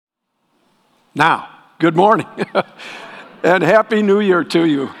Now, good morning and Happy New Year to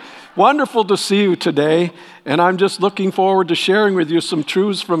you. Wonderful to see you today, and I'm just looking forward to sharing with you some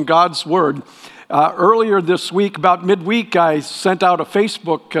truths from God's Word. Earlier this week, about midweek, I sent out a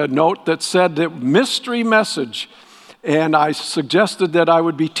Facebook note that said that mystery message, and I suggested that I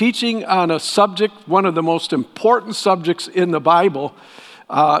would be teaching on a subject, one of the most important subjects in the Bible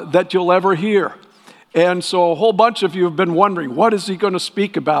that you'll ever hear. And so a whole bunch of you have been wondering, what is he going to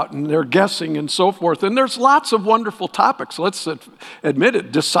speak about? And they're guessing and so forth. And there's lots of wonderful topics. Let's admit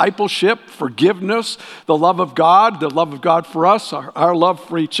it. Discipleship, forgiveness, the love of God for us, our love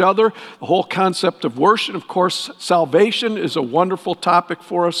for each other, the whole concept of worship. Of course, salvation is a wonderful topic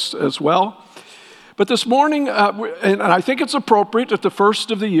for us as well. But this morning, and I think it's appropriate at the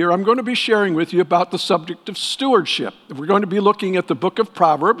first of the year, I'm going to be sharing with you about the subject of stewardship. We're going to be looking at the book of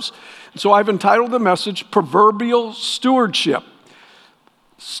Proverbs. So I've entitled the message, Proverbial Stewardship.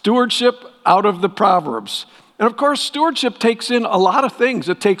 Stewardship out of the Proverbs. And of course, stewardship takes in a lot of things.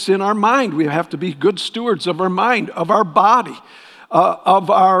 It takes in our mind. We have to be good stewards of our mind, of our body,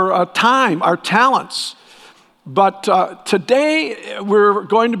 of our time, our talents. But today, we're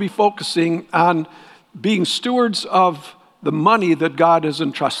going to be focusing on being stewards of the money that God has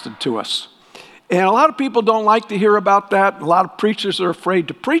entrusted to us. And a lot of people don't like to hear about that. A lot of preachers are afraid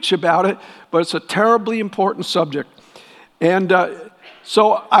to preach about it, but it's a terribly important subject. And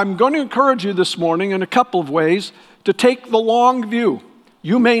so I'm going to encourage you this morning in a couple of ways to take the long view.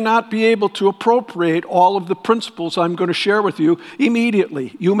 You may not be able to appropriate all of the principles I'm going to share with you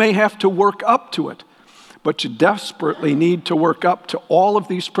immediately. You may have to work up to it. But you desperately need to work up to all of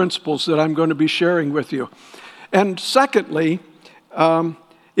these principles that I'm going to be sharing with you. And secondly,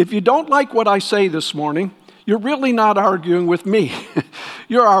 if you don't like what I say this morning, you're really not arguing with me.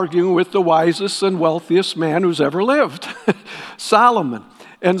 You're arguing with the wisest and wealthiest man who's ever lived, Solomon.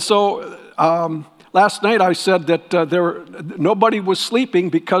 And so last night I said that nobody was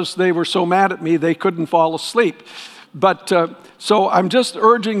sleeping because they were so mad at me they couldn't fall asleep. But so I'm just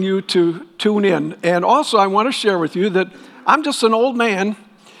urging you to tune in. And also I want to share with you that I'm just an old man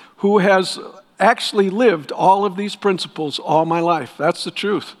who has actually lived all of these principles all my life. That's the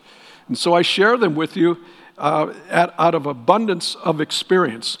truth. And so I share them with you out of abundance of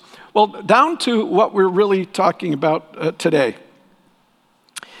experience. Well, down to what we're really talking about today.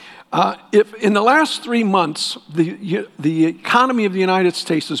 If in the last 3 months, the economy of the United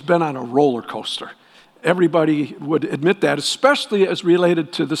States has been on a roller coaster. Everybody would admit that, especially as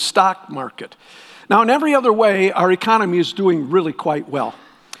related to the stock market. Now, in every other way, our economy is doing really quite well.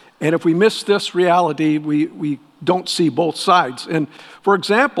 And if we miss this reality, we don't see both sides. And for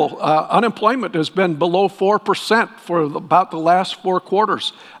example, unemployment has been below 4% for about the last 4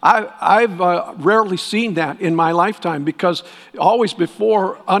 quarters. I've rarely seen that in my lifetime because always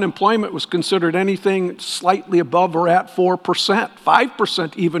before, unemployment was considered anything slightly above or at 4%.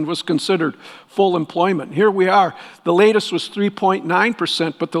 5% even was considered full employment. Here we are. The latest was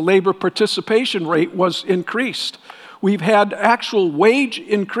 3.9%, but the labor participation rate was increased. We've had actual wage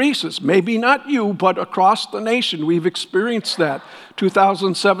increases, maybe not you, but across the nation, we've experienced that.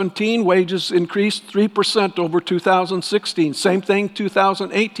 2017, wages increased 3% over 2016. Same thing,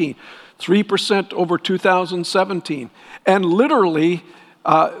 2018, 3% over 2017. And literally,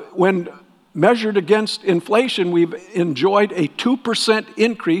 when measured against inflation, we've enjoyed a 2%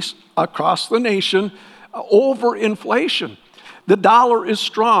 increase across the nation over inflation. The dollar is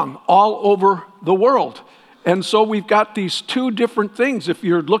strong all over the world. And so we've got these two different things. If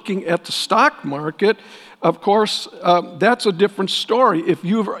you're looking at the stock market, of course, that's a different story. If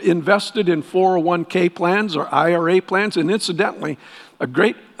you've invested in 401k plans or IRA plans, and incidentally,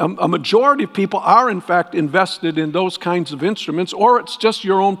 a majority of people are in fact invested in those kinds of instruments, or it's just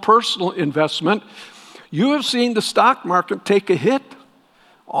your own personal investment, you have seen the stock market take a hit,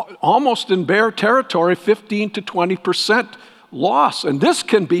 almost in bear territory, 15 to 20% loss. And this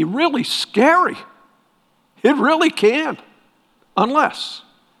can be really scary. It really can, unless.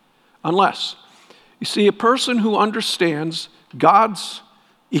 You see, a person who understands God's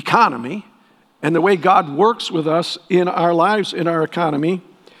economy and the way God works with us in our lives, in our economy,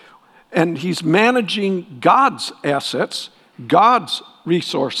 and he's managing God's assets, God's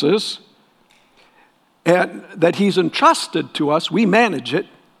resources, and that he's entrusted to us, we manage it,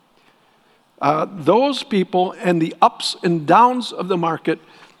 those people and the ups and downs of the market,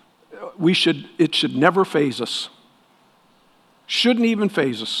 it should never faze us. Shouldn't even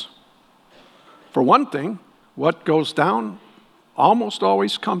faze us. For one thing, what goes down almost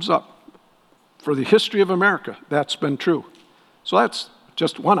always comes up. For the history of America, that's been true. So that's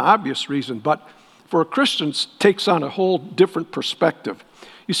just one obvious reason. But for a Christian takes on a whole different perspective.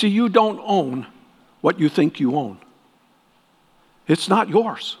 You see, you don't own what you think you own. It's not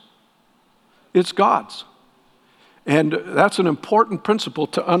yours. It's God's. And that's an important principle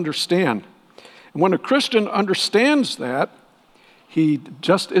to understand. And when a Christian understands that, he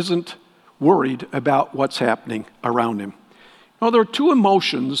just isn't worried about what's happening around him. There are two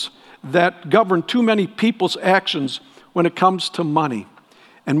emotions that govern too many people's actions when it comes to money.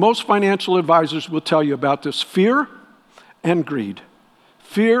 And most financial advisors will tell you about this: fear and greed.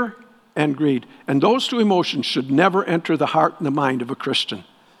 Fear and greed. And those two emotions should never enter the heart and the mind of a Christian.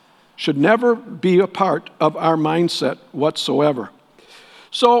 Should never be a part of our mindset whatsoever.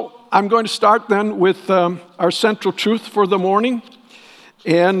 So I'm going to start then with our central truth for the morning.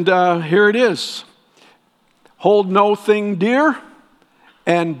 And here it is. Hold no thing dear,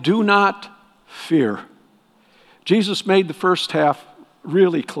 and do not fear. Jesus made the first half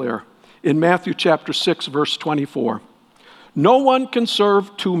really clear in Matthew chapter 6, verse 24. No one can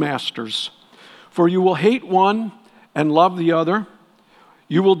serve two masters, for you will hate one and love the other.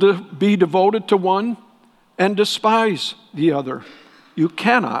 You will be devoted to one and despise the other. You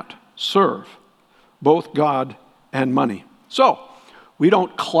cannot serve both God and money. So, we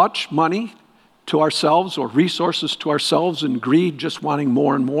don't clutch money to ourselves or resources to ourselves in greed, just wanting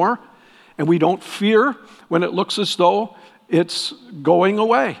more and more. And we don't fear when it looks as though it's going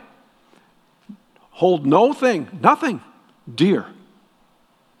away. Hold nothing dear.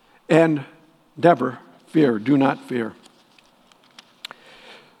 And never fear, do not fear.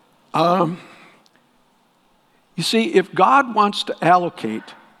 You see, if God wants to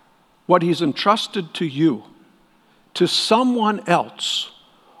allocate what he's entrusted to you to someone else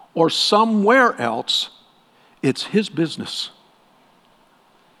or somewhere else, it's his business.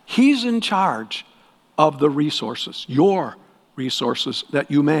 He's in charge of the resources, your resources that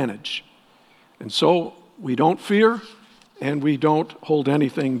you manage. And so we don't fear and we don't hold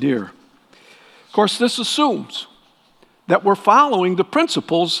anything dear. Of course, this assumes that we're following the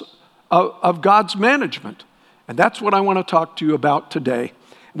principles of God's management. And that's what I want to talk to you about today.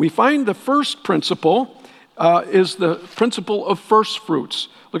 We find the first principle is the principle of first fruits.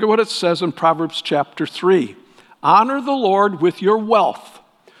 Look at what it says in Proverbs chapter 3. Honor the Lord with your wealth,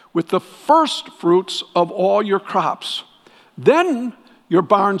 with the first fruits of all your crops. Then your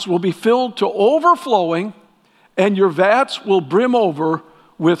barns will be filled to overflowing, and your vats will brim over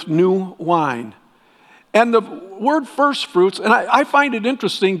with new wine. And the word first fruits, and I find it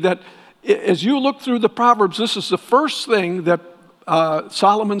interesting that as you look through the Proverbs, this is the first thing that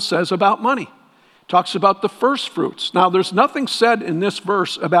Solomon says about money. He talks about the first fruits. Now, there's nothing said in this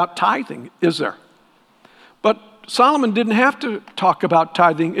verse about tithing, is there? But Solomon didn't have to talk about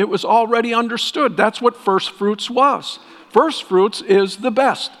tithing. It was already understood. That's what first fruits was. First fruits is the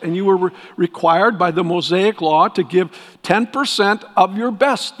best, and you were required by the Mosaic law to give 10% of your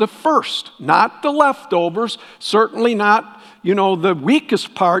best, the first, not the leftovers, certainly not, the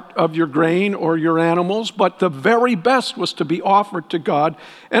weakest part of your grain or your animals, but the very best was to be offered to God,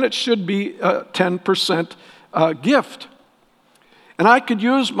 and it should be a 10% gift. And I could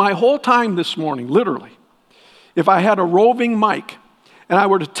use my whole time this morning, literally, if I had a roving mic, and I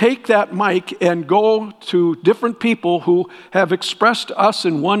were to take that mic and go to different people who have expressed to us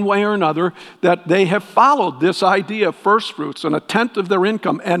in one way or another that they have followed this idea of first fruits and a tenth of their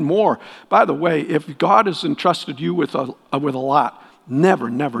income and more. By the way, if God has entrusted you with a lot,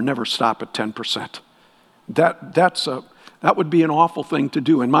 never stop at 10%. That would be an awful thing to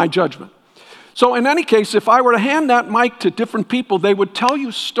do in my judgment. So in any case, if I were to hand that mic to different people, they would tell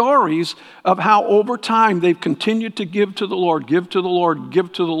you stories of how over time they've continued to give to the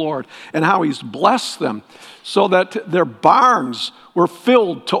Lord, and how he's blessed them so that their barns were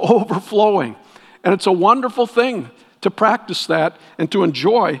filled to overflowing. And it's a wonderful thing to practice that and to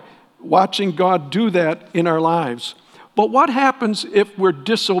enjoy watching God do that in our lives. But what happens if we're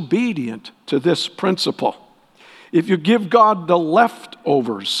disobedient to this principle? If you give God the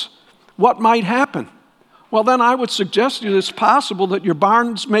leftovers, what might happen? Well, then I would suggest to you it's possible that your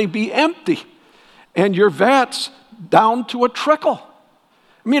barns may be empty and your vats down to a trickle.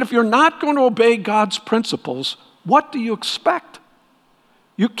 I mean, if you're not going to obey God's principles, what do you expect?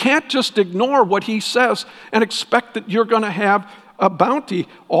 You can't just ignore what he says and expect that you're going to have a bounty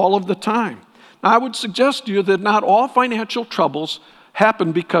all of the time. Now, I would suggest to you that not all financial troubles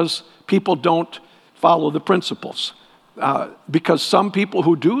happen because people don't follow the principles. Because some people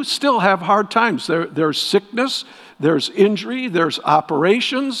who do still have hard times. There's sickness, there's injury, there's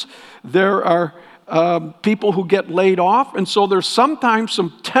operations, there are people who get laid off, and so there's sometimes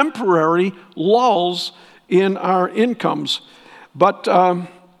some temporary lulls in our incomes. But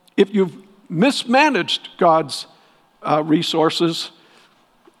if you've mismanaged God's resources,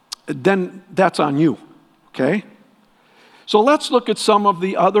 then that's on you, okay? So let's look at some of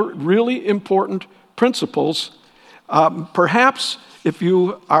the other really important principles. Perhaps if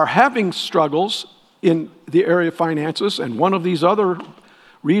you are having struggles in the area of finances, and one of these other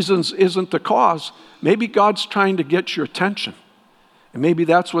reasons isn't the cause, maybe God's trying to get your attention. And maybe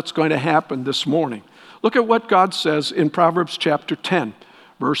that's what's going to happen this morning. Look at what God says in Proverbs chapter 10,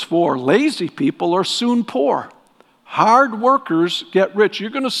 verse 4. Lazy people are soon poor. Hard workers get rich. You're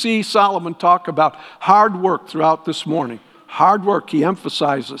going to see Solomon talk about hard work throughout this morning. Hard work, he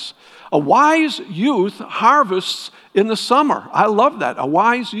emphasizes. A wise youth harvests in the summer. I love that, a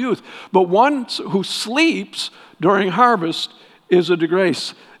wise youth. But one who sleeps during harvest is a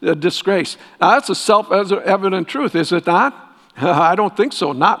disgrace. Now, that's a self-evident truth, is it not? I don't think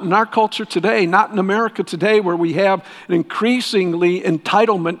so. Not in our culture today, not in America today, where we have an increasingly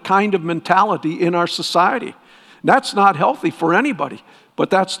entitlement kind of mentality in our society. That's not healthy for anybody, but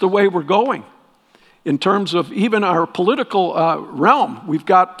that's the way we're going. In terms of even our political realm, we've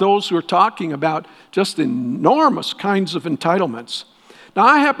got those who are talking about just enormous kinds of entitlements. Now,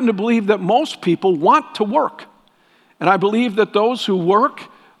 I happen to believe that most people want to work, and I believe that those who work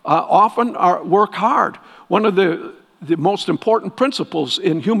often work hard. One of the most important principles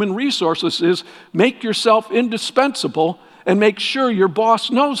in human resources is make yourself indispensable and make sure your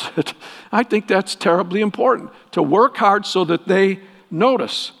boss knows it. I think that's terribly important, to work hard so that they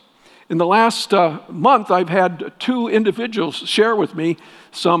notice. In the last month, I've had 2 individuals share with me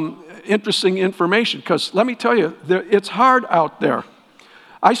some interesting information, because let me tell you, it's hard out there.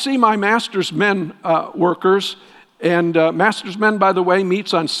 I see my Master's Men workers, and Master's Men, by the way,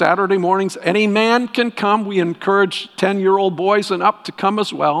 meets on Saturday mornings. Any man can come. We encourage 10-year-old boys and up to come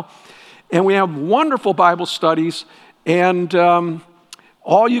as well. And we have wonderful Bible studies, and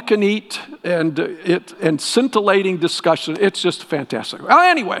all you can eat, and scintillating discussion. It's just fantastic. Well,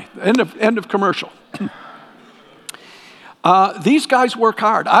 anyway, end of commercial. These guys work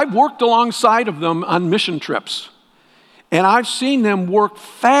hard. I've worked alongside of them on mission trips, and I've seen them work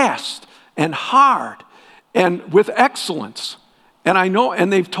fast and hard and with excellence. And I know,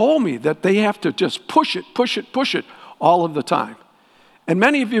 and they've told me that they have to just push it all of the time. And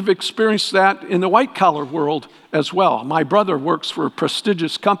many of you have experienced that in the white-collar world as well. My brother works for a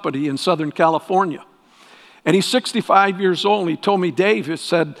prestigious company in Southern California. And he's 65 years old, and he told me, Dave, he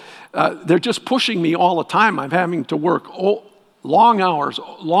said, they're just pushing me all the time. I'm having to work long hours,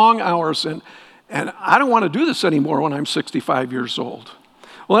 and I don't want to do this anymore when I'm 65 years old.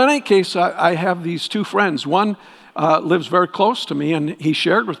 Well, in any case, I have these 2 friends. One lives very close to me, and he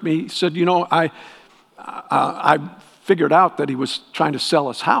shared with me, he said, I figured out that he was trying to sell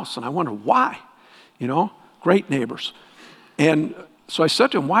his house, and I wondered why. Great neighbors. And so I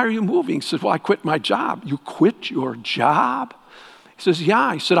said to him, why are you moving? He said, well, I quit my job. You quit your job? He says,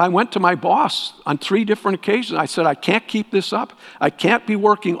 yeah. He said, I went to my boss on 3 different occasions. I said, I can't keep this up. I can't be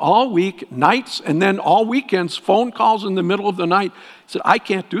working all week, nights, and then all weekends, phone calls in the middle of the night. He said, I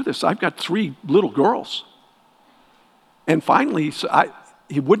can't do this. I've got 3 little girls. And finally,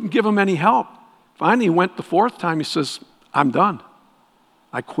 he wouldn't give him any help. Finally, he went the 4th time. He says, I'm done.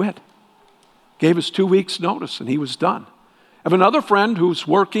 I quit. Gave us 2 weeks' notice, and he was done. I have another friend who's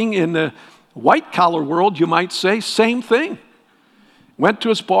working in the white-collar world, you might say, same thing. Went to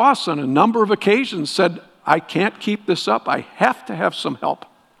his boss on a number of occasions, said, I can't keep this up. I have to have some help.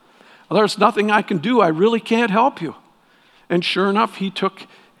 Well, there's nothing I can do. I really can't help you. And sure enough, he took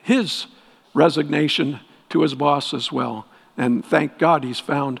his resignation to his boss as well. And thank God he's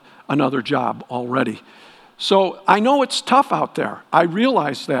found another job already. So I know it's tough out there. I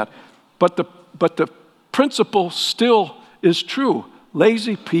realize that. But the principle still is true.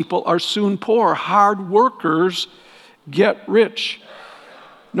 Lazy people are soon poor. Hard workers get rich.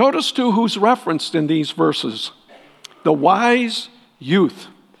 Notice too who's referenced in these verses. The wise youth.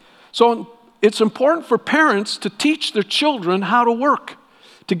 So it's important for parents to teach their children how to work,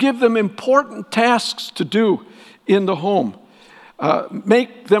 to give them important tasks to do in the home.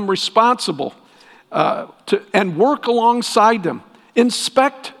 Make them responsible and work alongside them.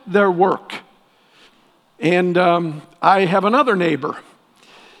 Inspect their work. And I have another neighbor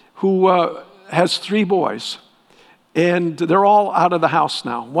who has 3 boys, and they're all out of the house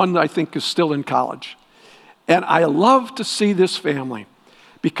now. One, I think, is still in college. And I love to see this family,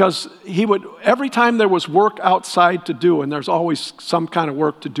 because he would, every time there was work outside to do, and there's always some kind of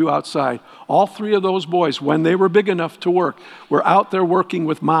work to do outside, all 3 of those boys, when they were big enough to work, were out there working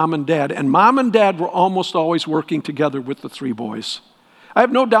with mom and dad. And mom and dad were almost always working together with the 3 boys. I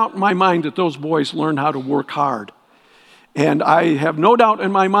have no doubt in my mind that those boys learned how to work hard. And I have no doubt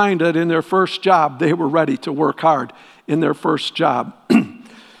in my mind that in their first job, they were ready to work hard in their first job.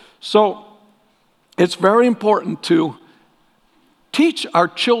 So it's very important to teach our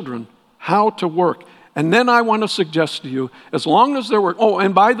children how to work. And then I want to suggest to you, as long as they're working. Oh,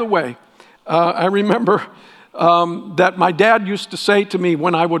 and by the way, I remember that my dad used to say to me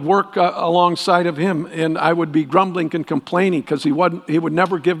when I would work alongside of him, and I would be grumbling and complaining because he would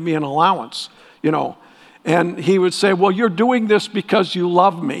never give me an allowance, And he would say, well, you're doing this because you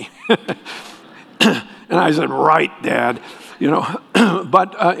love me. And I said, right, Dad.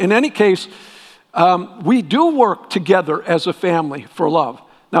 But in any case, we do work together as a family for love.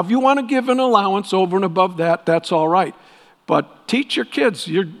 Now, if you want to give an allowance over and above that, that's all right. But teach your kids,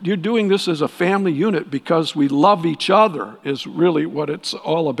 you're doing this as a family unit because we love each other is really what it's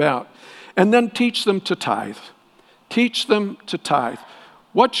all about. And then teach them to tithe. Teach them to tithe.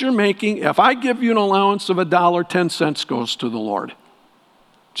 What you're making, if I give you an allowance of $1, 10 cents goes to the Lord.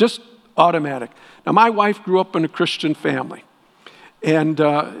 Just automatic. Now, my wife grew up in a Christian family. And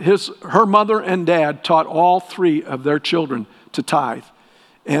her mother and dad taught all three of their children to tithe.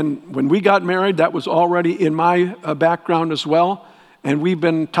 And when we got married, that was already in my background as well. And we've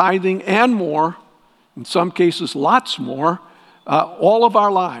been tithing and more, in some cases lots more, all of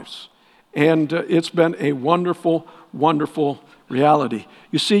our lives. And it's been a wonderful, wonderful reality.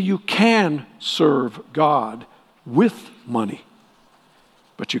 You see, you can serve God with money,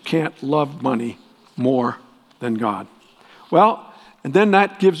 but you can't love money more than God. Well, and then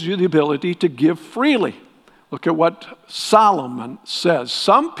that gives you the ability to give freely. Look at what Solomon says.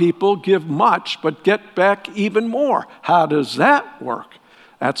 Some people give much, but get back even more. How does that work?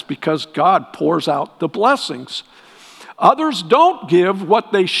 That's because God pours out the blessings. Others don't give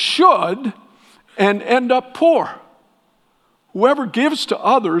what they should and end up poor. Whoever gives to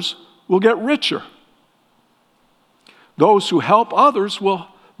others will get richer. Those who help others will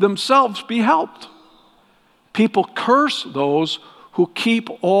themselves be helped. People curse those who keep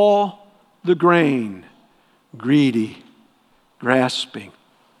all the grain. Greedy, grasping,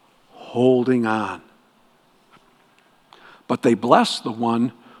 holding on. But they bless the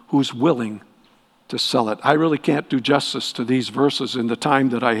one who's willing to sell it. I really can't do justice to these verses in the time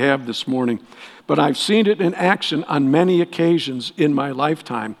that I have this morning, but I've seen it in action on many occasions in my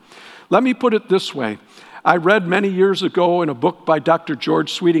lifetime. Let me put it this way. I read many years ago in a book by Dr.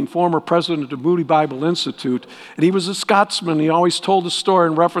 George Sweeting, former president of Moody Bible Institute, and he was a Scotsman. He always told a story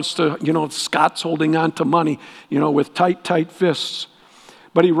in reference to, Scots holding on to money, with tight fists.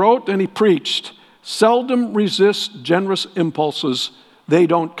 But he wrote and he preached, seldom resist generous impulses. They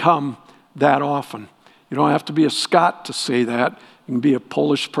don't come that often. You don't have to be a Scot to say that. You can be a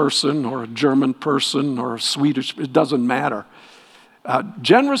Polish person or a German person or a Swedish, it doesn't matter.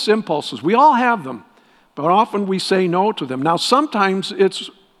 Generous impulses, we all have them. But often we say no to them. Now, sometimes it's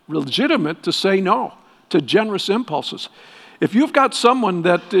legitimate to say no to generous impulses. If you've got someone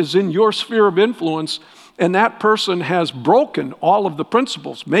that is in your sphere of influence and that person has broken all of the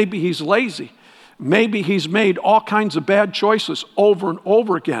principles, maybe he's lazy, maybe he's made all kinds of bad choices over and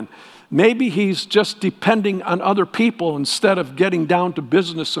over again, maybe he's just depending on other people instead of getting down to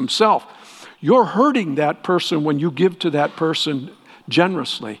business himself, you're hurting that person when you give to that person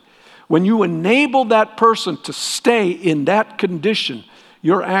generously. When you enable that person to stay in that condition,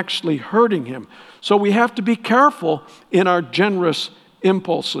 you're actually hurting him. So we have to be careful in our generous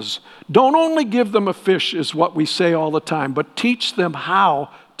impulses. Don't only give them a fish, is what we say all the time, but teach them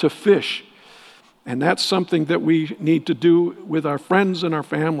how to fish. And that's something that we need to do with our friends and our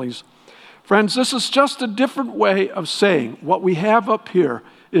families. Friends, this is just a different way of saying what we have up here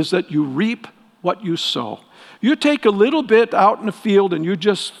is that you reap what you sow. You take a little bit out in the field and you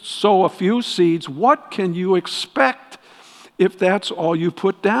just sow a few seeds, what can you expect if that's all you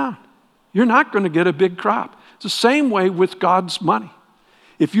put down? You're not going to get a big crop. It's the same way with God's money.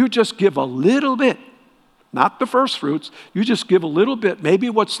 If you just give a little bit, not the first fruits, you just give a little bit, maybe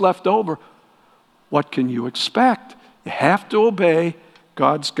what's left over, what can you expect? You have to obey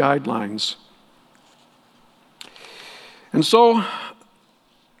God's guidelines. And so,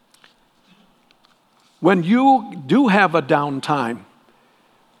 when you do have a downtime,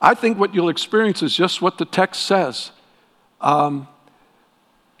 I think what you'll experience is just what the text says.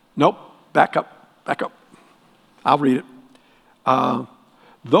 Nope, back up. I'll read it.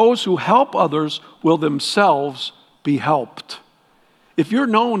 Those who help others will themselves be helped. If you're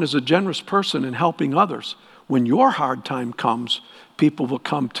known as a generous person in helping others, when your hard time comes, people will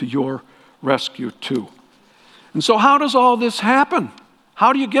come to your rescue too. And so how does all this happen?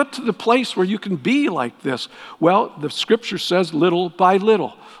 How do you get to the place where you can be like this? Well, the scripture says little by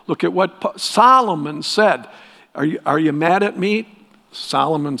little. Look at what Solomon said. Are you mad at me?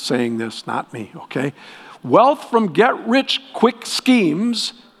 Solomon saying this, not me, okay? Wealth from get-rich-quick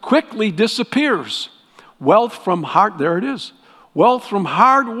schemes quickly disappears. Wealth from hard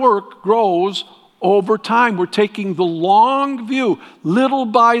work grows over time. We're taking the long view, little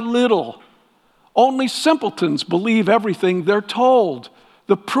by little. Only simpletons believe everything they're told.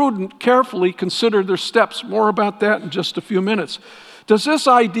 The prudent carefully consider their steps. More about that in just a few minutes. Does this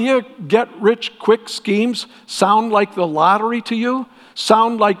idea, get-rich-quick schemes, sound like the lottery to you?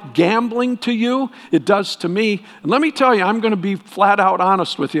 Sound like gambling to you? It does to me. And let me tell you, I'm going to be flat out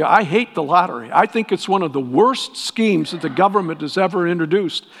honest with you. I hate the lottery. I think it's one of the worst schemes that the government has ever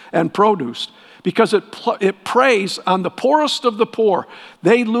introduced and produced, because it preys on the poorest of the poor.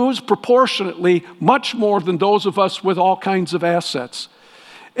 They lose proportionately much more than those of us with all kinds of assets.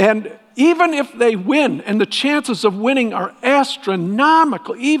 And even if they win, and the chances of winning are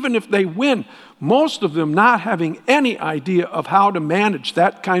astronomical, even if they win, most of them, not having any idea of how to manage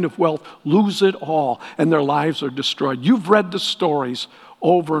that kind of wealth, lose it all, and their lives are destroyed. You've read the stories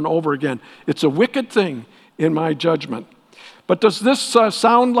over and over again. It's a wicked thing in my judgment. But does this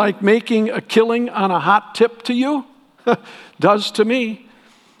sound like making a killing on a hot tip to you? Does to me.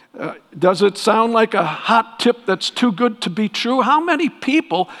 Does it sound like a hot tip that's too good to be true? How many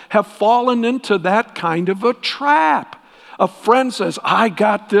people have fallen into that kind of a trap? A friend says, I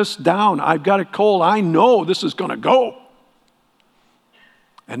got this down. I've got it cold. I know this is going to go.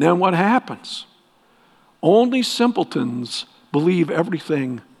 And then what happens? Only simpletons believe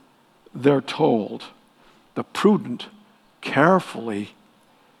everything they're told. The prudent carefully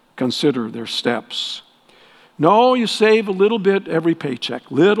consider their steps. No, you save a little bit every paycheck,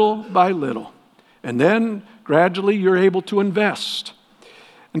 little by little. And then gradually you're able to invest.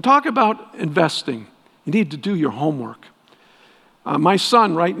 And talk about investing. You need to do your homework. My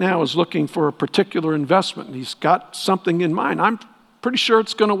son right now is looking for a particular investment, and he's got something in mind. I'm pretty sure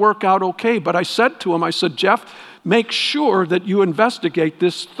it's going to work out okay, but I said to him, Jeff, make sure that you investigate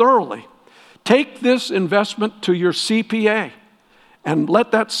this thoroughly. Take this investment to your CPA and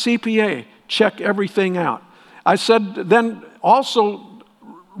let that CPA check everything out. I said, then also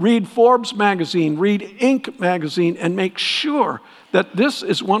read Forbes magazine, read Inc. magazine, and make sure that this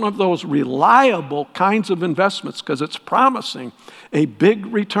is one of those reliable kinds of investments, because it's promising a big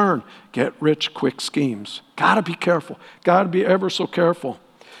return. Get-rich-quick schemes. Got to be careful. Got to be ever so careful.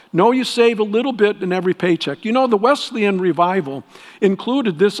 No, you save a little bit in every paycheck. You know, the Wesleyan revival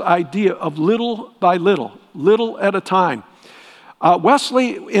included this idea of little by little, little at a time.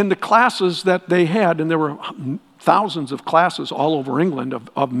 Wesley, in the classes that they had, and there were thousands of classes all over England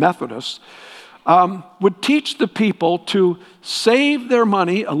of Methodists, would teach the people to save their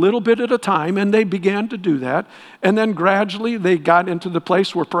money a little bit at a time, and they began to do that. And then gradually they got into the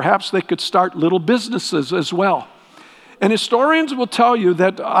place where perhaps they could start little businesses as well. And historians will tell you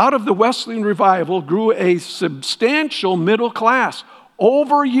that out of the Wesleyan revival grew a substantial middle class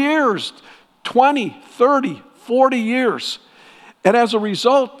over years, 20, 30, 40 years. And as a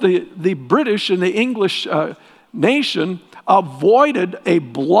result, the British and the English nation avoided a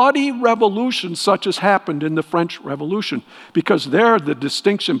bloody revolution such as happened in the French Revolution, because there the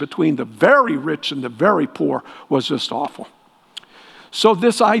distinction between the very rich and the very poor was just awful. So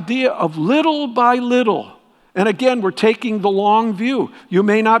this idea of little by little, and again, we're taking the long view. You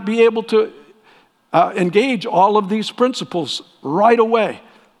may not be able to engage all of these principles right away,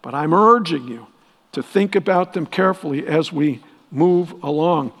 but I'm urging you to think about them carefully as we move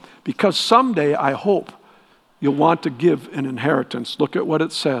along, because someday, I hope, you'll want to give an inheritance. Look at what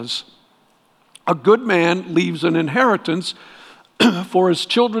it says. A good man leaves an inheritance for his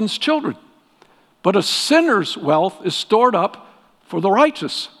children's children, but a sinner's wealth is stored up for the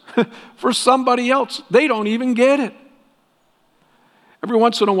righteous, for somebody else. They don't even get it. Every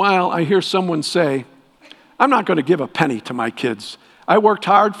once in a while, I hear someone say, I'm not going to give a penny to my kids. I worked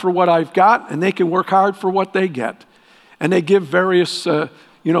hard for what I've got, and they can work hard for what they get. And they give various,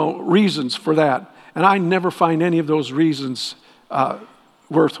 reasons for that. And I never find any of those reasons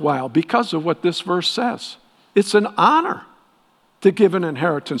worthwhile because of what this verse says. It's an honor to give an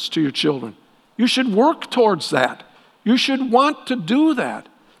inheritance to your children. You should work towards that. You should want to do that.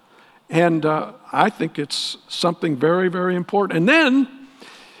 And I think it's something very, very important.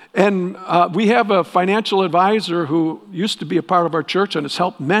 And we have a financial advisor who used to be a part of our church and has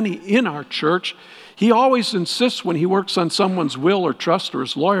helped many in our church. He always insists when he works on someone's will or trust, or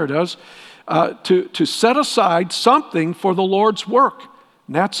his lawyer does, to set aside something for the Lord's work.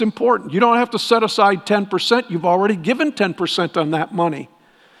 And that's important. You don't have to set aside 10%. You've already given 10% on that money.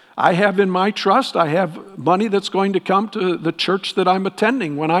 I have in my trust, I have money that's going to come to the church that I'm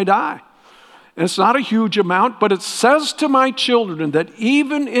attending when I die. And it's not a huge amount, but it says to my children that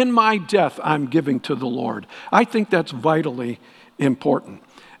even in my death, I'm giving to the Lord. I think that's vitally important.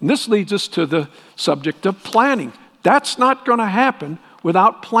 And this leads us to the subject of planning. That's not going to happen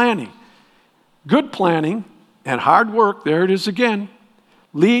without planning. Good planning and hard work, there it is again,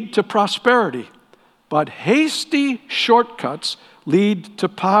 lead to prosperity. But hasty shortcuts lead to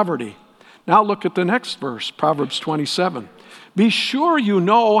poverty. Now look at the next verse, Proverbs 27. Be sure you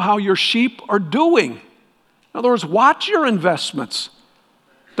know how your sheep are doing. In other words, watch your investments.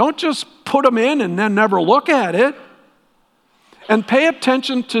 Don't just put them in and then never look at it. And pay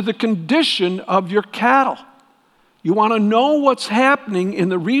attention to the condition of your cattle. You want to know what's happening in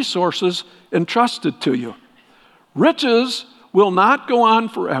the resources entrusted to you. Riches will not go on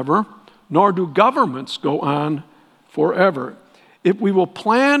forever, nor do governments go on forever. If we will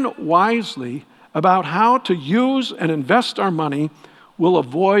plan wisely about how to use and invest our money, we'll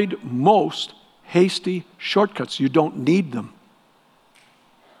avoid most hasty shortcuts. You don't need them.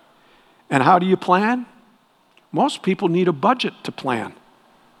 And how do you plan? Most people need a budget to plan.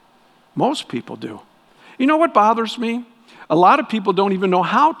 Most people do. You know what bothers me? A lot of people don't even know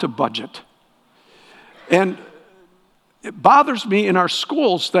how to budget. And it bothers me in our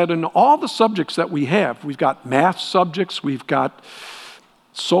schools that in all the subjects that we have, we've got math subjects, we've got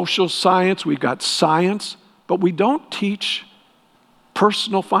social science, we've got science, but we don't teach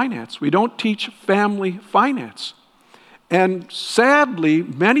personal finance. We don't teach family finance. And sadly,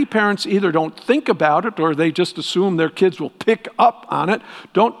 many parents either don't think about it or they just assume their kids will pick up on it,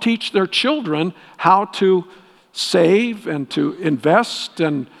 don't teach their children how to save and to invest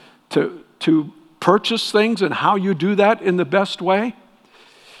and to purchase things and how you do that in the best way.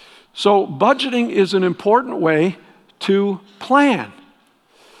 So budgeting is an important way to plan.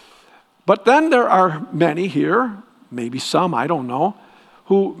 But then there are many here, maybe some, I don't know,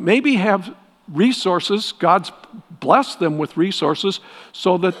 who maybe have resources, God's blessed them with resources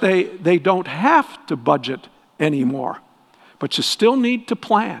so that they don't have to budget anymore. But you still need to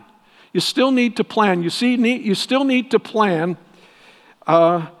plan. You still need to plan. You still need to plan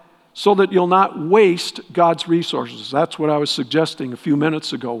so that you'll not waste God's resources. That's what I was suggesting a few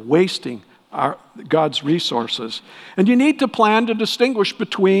minutes ago, wasting God's resources. And you need to plan to distinguish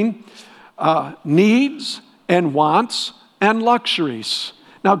between needs and wants and luxuries.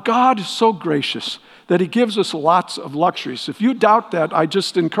 Now, God is so gracious that He gives us lots of luxuries. If you doubt that, I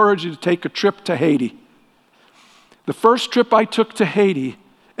just encourage you to take a trip to Haiti. The first trip I took to Haiti,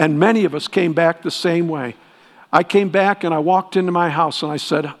 and many of us came back the same way. I came back and I walked into my house and I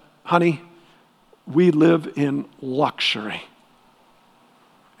said, honey, we live in luxury.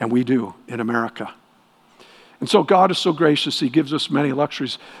 And we do in America. And so God is so gracious, He gives us many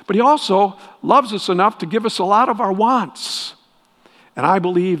luxuries. But He also loves us enough to give us a lot of our wants. And I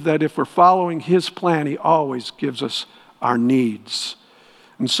believe that if we're following His plan, He always gives us our needs.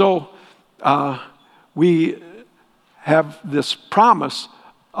 And so we have this promise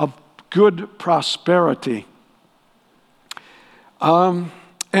of good prosperity. And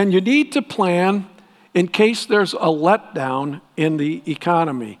you need to plan in case there's a letdown in the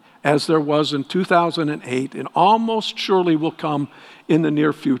economy, as there was in 2008, and almost surely will come in the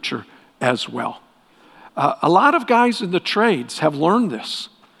near future as well. A lot of guys in the trades have learned this,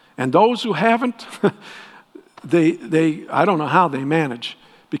 and those who haven't, I don't know how they manage,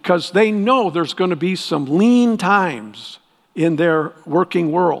 because they know there's going to be some lean times in their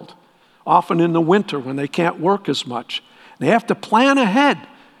working world, often in the winter when they can't work as much. They have to plan ahead,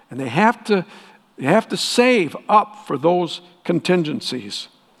 and they have to save up for those contingencies.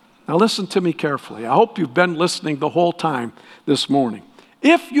 Now listen to me carefully. I hope you've been listening the whole time this morning.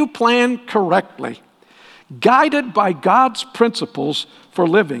 If you plan correctly, guided by God's principles for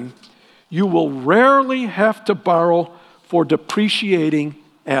living, you will rarely have to borrow for depreciating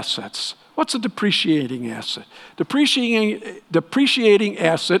assets. What's a depreciating asset? Depreciating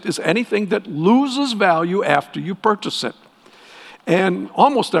asset is anything that loses value after you purchase it. And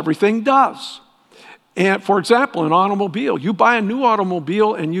almost everything does. And for example, an automobile. You buy a new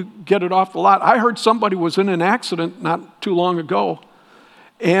automobile and you get it off the lot. I heard somebody was in an accident not too long ago,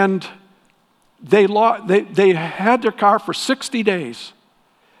 and they had their car for 60 days.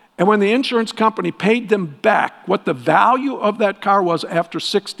 And when the insurance company paid them back what the value of that car was after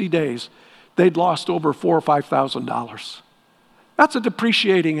 60 days, they'd lost over $4,000 or $5,000. That's a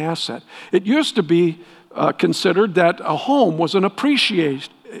depreciating asset. It used to be considered that a home was an appreciating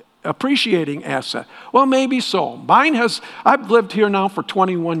asset. Well, maybe so. I've lived here now for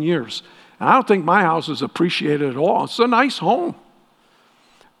 21 years, and I don't think my house is appreciated at all. It's a nice home,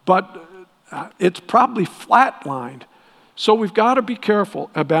 but it's probably flatlined. So we've got to be careful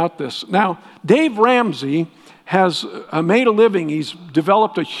about this. Now, Dave Ramsey has made a living. He's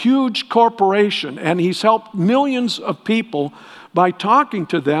developed a huge corporation, and he's helped millions of people by talking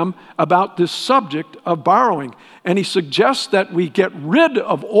to them about this subject of borrowing. And he suggests that we get rid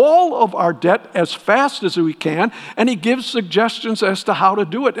of all of our debt as fast as we can, and he gives suggestions as to how to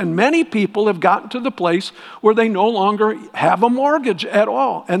do it. And many people have gotten to the place where they no longer have a mortgage at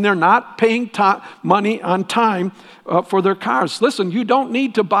all, and they're not paying money on time for their cars. Listen, you don't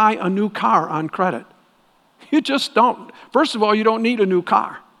need to buy a new car on credit. You just don't. First of all, you don't need a new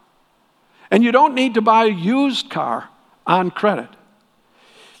car. And you don't need to buy a used car on credit.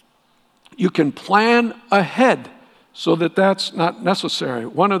 You can plan ahead so that that's not necessary.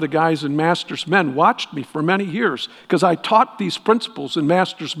 One of the guys in Master's Men watched me for many years because I taught these principles in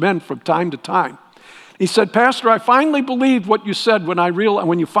Master's Men from time to time. He said, "Pastor, I finally believed what you said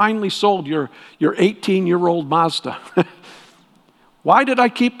when you finally sold your 18-year-old Mazda." Why did I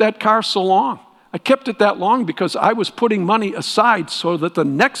keep that car so long? I kept it that long because I was putting money aside so that the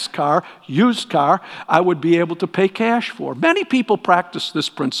next car, used car, I would be able to pay cash for. Many people practice this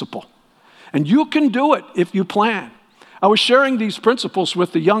principle, and you can do it if you plan. I was sharing these principles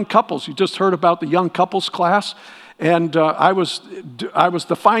with the young couples. You just heard about the young couples class, and I was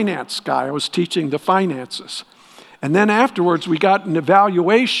the finance guy. I was teaching the finances. And then afterwards, we got an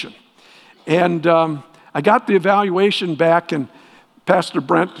evaluation, and I got the evaluation back, and Pastor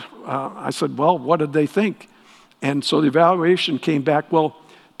Brent, I said, "Well, what did they think?" And so the evaluation came back, "Well,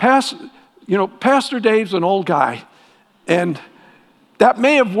 Pastor Dave's an old guy, and that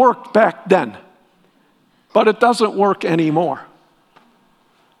may have worked back then, but it doesn't work anymore."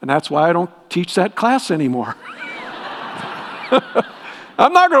 And that's why I don't teach that class anymore.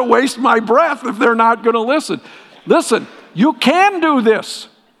 I'm not going to waste my breath if they're not going to listen. Listen, you can do this,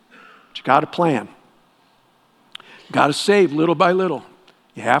 but you got to plan. You got to save little by little.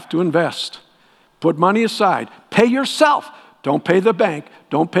 You have to invest. Put money aside. Pay yourself. Don't pay the bank.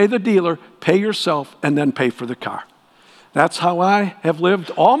 Don't pay the dealer. Pay yourself and then pay for the car. That's how I have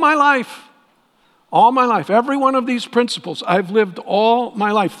lived all my life. All my life. Every one of these principles I've lived all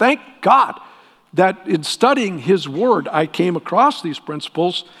my life. Thank God that in studying His Word I came across these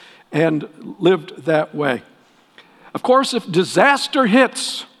principles and lived that way. Of course, if disaster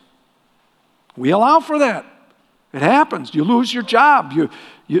hits, we allow for that. It happens. You lose your job.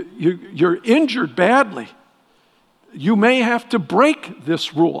 You're injured badly. You may have to break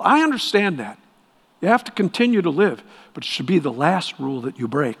this rule. I understand that. You have to continue to live, but it should be the last rule that you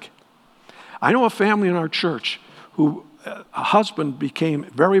break. I know a family in our church who a husband became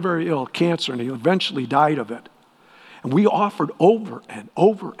very, very ill, cancer, and he eventually died of it. And we offered over and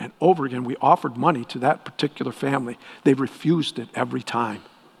over and over again, we offered money to that particular family. They refused it every time.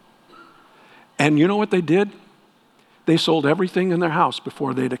 And you know what they did? They sold everything in their house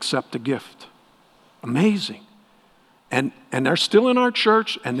before they'd accept a gift. Amazing. And they're still in our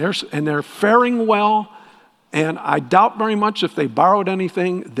church, and they're faring well. And I doubt very much if they borrowed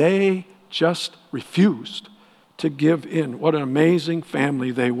anything, they just refused to give in. What an amazing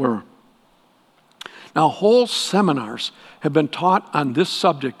family they were. Now, whole seminars have been taught on this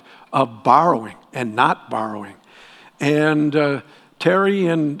subject of borrowing and not borrowing. And Terry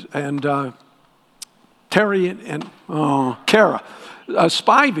and Kara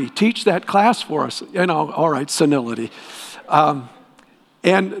Spivey teach that class for us. All right, senility.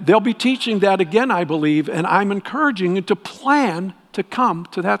 And they'll be teaching that again, I believe, and I'm encouraging you to plan to come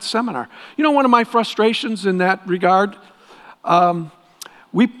to that seminar. One of my frustrations in that regard,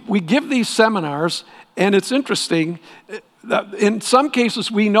 we give these seminars, and it's interesting. In some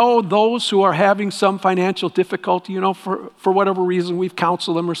cases, we know those who are having some financial difficulty, for whatever reason, we've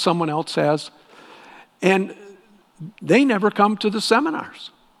counseled them or someone else has. And they never come to the seminars.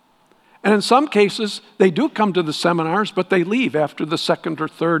 And in some cases, they do come to the seminars, but they leave after the second or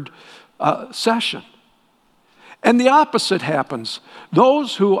third session. And the opposite happens.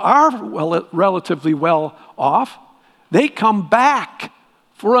 Those who are relatively well off, they come back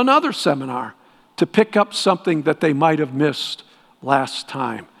for another seminar to pick up something that they might have missed last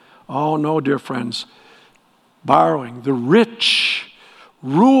time. Oh no, dear friends. Borrowing. The rich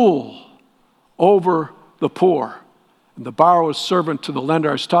rule over the poor. And the borrower's servant to the lender.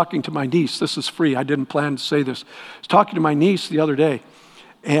 I was talking to my niece. This is free. I didn't plan to say this. I was talking to my niece the other day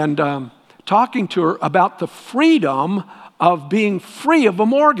and talking to her about the freedom of being free of a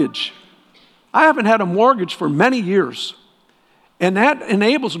mortgage. I haven't had a mortgage for many years. And that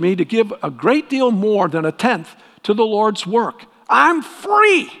enables me to give a great deal more than a tenth to the Lord's work. I'm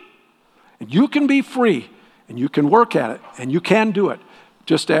free. And you can be free. And you can work at it. And you can do it.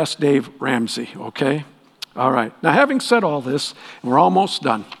 Just ask Dave Ramsey, okay? All right. Now, having said all this, we're almost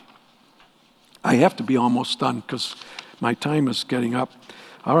done. I have to be almost done because my time is getting up.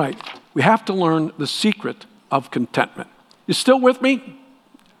 All right. We have to learn the secret of contentment. You still with me?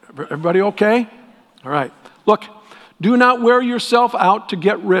 Everybody okay? All right. Look, do not wear yourself out to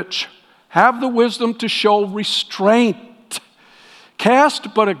get rich. Have the wisdom to show restraint.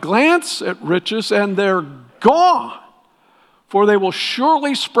 Cast but a glance at riches and they're gone, for they will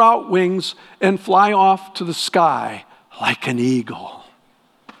surely sprout wings and fly off to the sky like an eagle.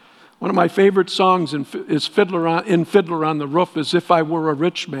 One of my favorite songs in Fiddler on the Roof is If I Were a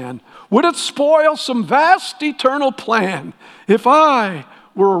Rich Man. Would it spoil some vast eternal plan if I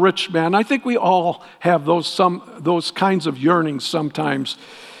were a rich man? I think we all have those kinds of yearnings sometimes.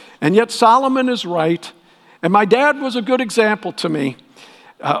 And yet Solomon is right. And my dad was a good example to me.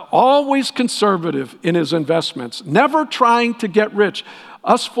 Always conservative in his investments, never trying to get rich.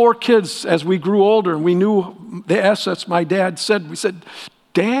 Us 4 kids, as we grew older and we knew the assets my dad said, we said,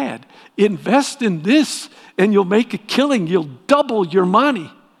 Dad, invest in this and you'll make a killing. You'll double your money.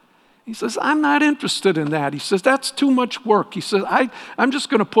 He says, I'm not interested in that. He says, that's too much work. He says, I'm just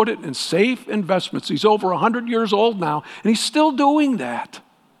going to put it in safe investments. He's over 100 years old now, and he's still doing that.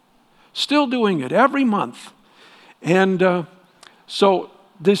 Still doing it every month. And so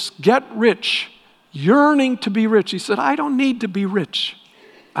this get rich, yearning to be rich. He said, I don't need to be rich.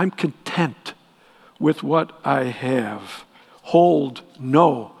 I'm content with what I have. Hold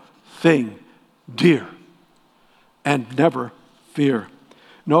no thing dear and never fear.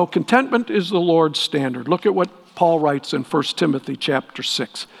 No, contentment is the Lord's standard. Look at what Paul writes in 1 Timothy chapter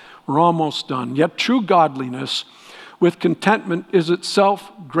 6. We're almost done. Yet true godliness with contentment is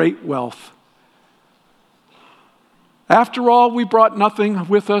itself great wealth. After all, we brought nothing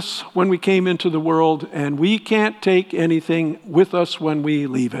with us when we came into the world, and we can't take anything with us when we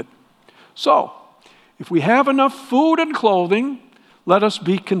leave it. So, if we have enough food and clothing, let us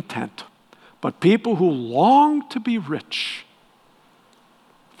be content. But people who long to be rich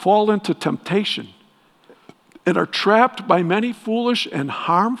fall into temptation and are trapped by many foolish and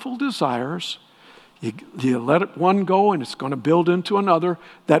harmful desires. You let one go and it's going to build into another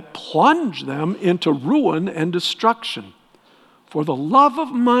that plunge them into ruin and destruction. For the love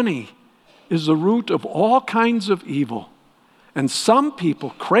of money is the root of all kinds of evil. And some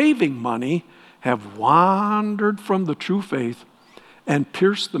people craving money have wandered from the true faith and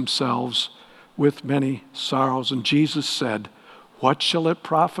pierced themselves with many sorrows. And Jesus said, what shall it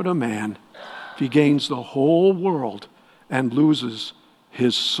profit a man if he gains the whole world and loses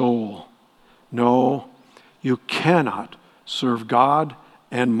his soul? No, you cannot serve God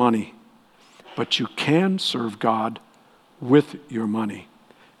and money, but you can serve God with your money.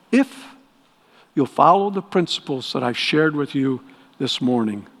 If you'll follow the principles that I've shared with you this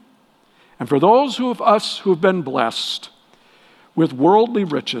morning. And for those of us who've been blessed with worldly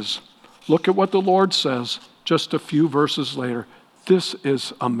riches, look at what the Lord says just a few verses later. This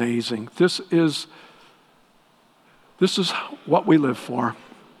is amazing. This is what we live for.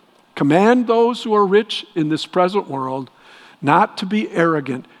 Command those who are rich in this present world not to be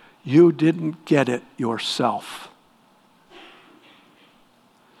arrogant. You didn't get it yourself.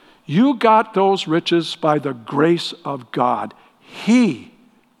 You got those riches by the grace of God. He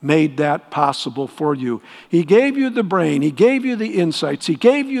made that possible for you. He gave you the brain. He gave you the insights. He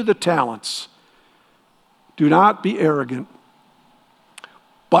gave you the talents. Do not be arrogant,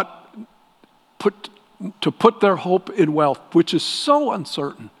 but to put their hope in wealth, which is so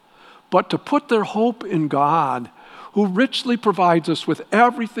uncertain, but to put their hope in God, who richly provides us with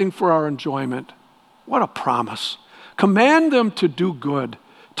everything for our enjoyment. What a promise. Command them to do good,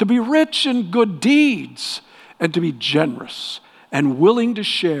 to be rich in good deeds, and to be generous and willing to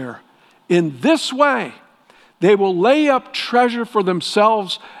share. In this way, they will lay up treasure for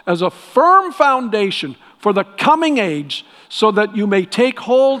themselves as a firm foundation for the coming age, so that you may take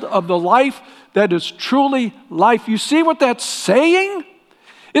hold of the life that is truly life. You see what that's saying?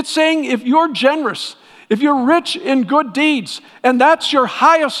 It's saying if you're generous, if you're rich in good deeds, and that's your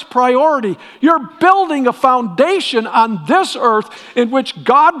highest priority, you're building a foundation on this earth in which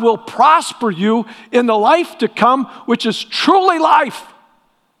God will prosper you in the life to come, which is truly life.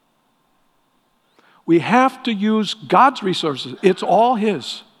 We have to use God's resources. It's all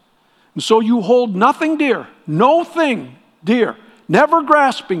His. And so you hold nothing dear, no thing dear, never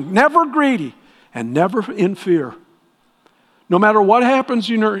grasping, never greedy, and never in fear. No matter what happens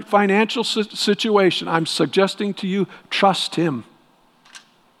in your financial situation, I'm suggesting to you, trust Him.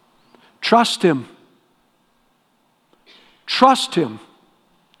 Trust Him. Trust Him.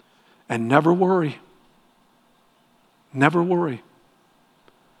 And never worry. Never worry.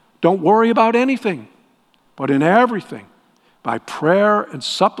 Don't worry about anything. But in everything, by prayer and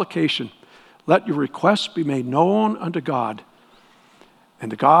supplication, let your requests be made known unto God.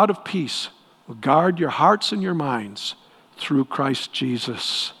 And the God of peace will guard your hearts and your minds through Christ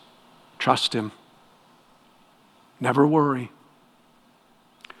Jesus. Trust him. Never worry.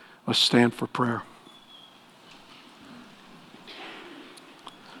 Let's stand for prayer.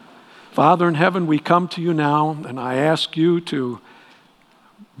 Father in heaven, we come to you now, and I ask you to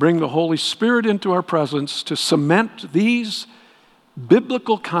bring the Holy Spirit into our presence to cement these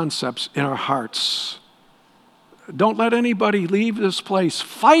biblical concepts in our hearts. Don't let anybody leave this place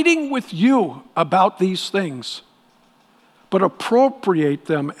fighting with you about these things, but appropriate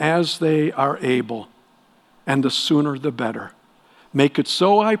them as they are able, and the sooner the better. Make it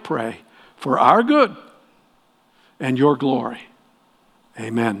so, I pray, for our good and your glory.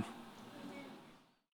 Amen.